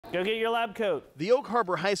Go get your lab coat. The Oak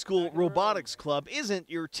Harbor High School Robotics Club isn't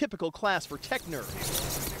your typical class for tech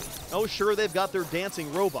nerds. Oh, sure, they've got their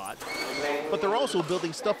dancing robot, but they're also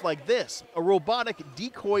building stuff like this, a robotic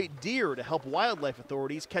decoy deer to help wildlife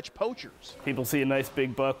authorities catch poachers. People see a nice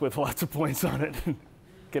big buck with lots of points on it.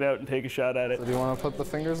 Get out and take a shot at it. So do you want to put the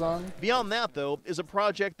fingers on? Beyond that, though, is a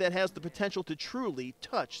project that has the potential to truly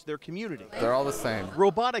touch their community. They're all the same.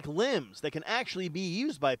 Robotic limbs that can actually be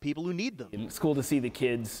used by people who need them. It's cool to see the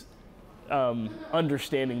kids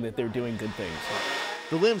understanding that they're doing good things.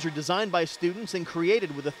 The limbs are designed by students and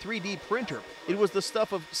created with a 3D printer. It was the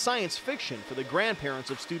stuff of science fiction for the grandparents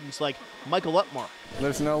of students like Michael Upmark.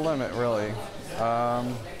 There's no limit, really.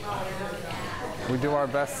 We do our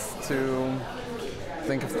best to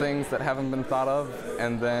think of things that haven't been thought of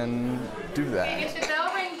and then do that.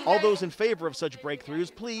 All those in favor of such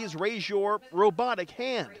breakthroughs, please raise your robotic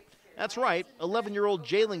hand. That's right, 11-year-old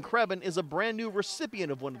Jalen Krebin is a brand new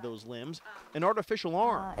recipient of one of those limbs, an artificial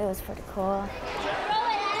arm. It was pretty cool.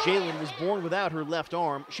 Jalen was born without her left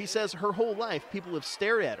arm. She says her whole life people have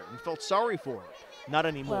stared at her and felt sorry for her. Not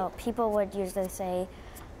anymore. Well, people would usually say,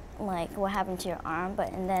 like, what happened to your arm?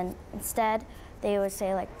 But and then instead, they would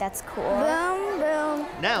say, like, that's cool. Boom, boom.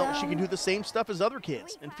 Now boom. she can do the same stuff as other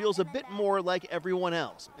kids and feels a bit more like everyone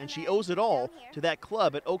else. And she owes it all to that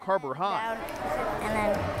club at Oak Harbor High. And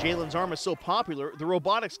then Jalen's arm is so popular, the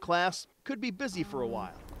robotics class could be busy for a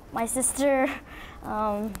while. my sister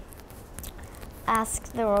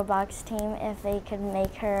asked the robotics team if they could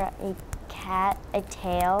make her a cat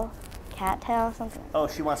tail, something. Oh,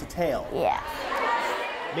 she wants a tail. Yeah.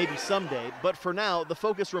 Maybe someday, but for now, the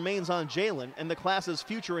focus remains on Jalen and the class's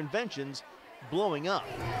future inventions blowing up.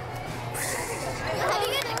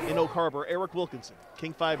 In Oak Harbor, Eric Wilkinson,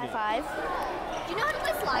 King 5 News. High five. Do you know how to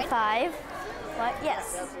play slide? High five. What?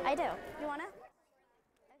 Yes, I do.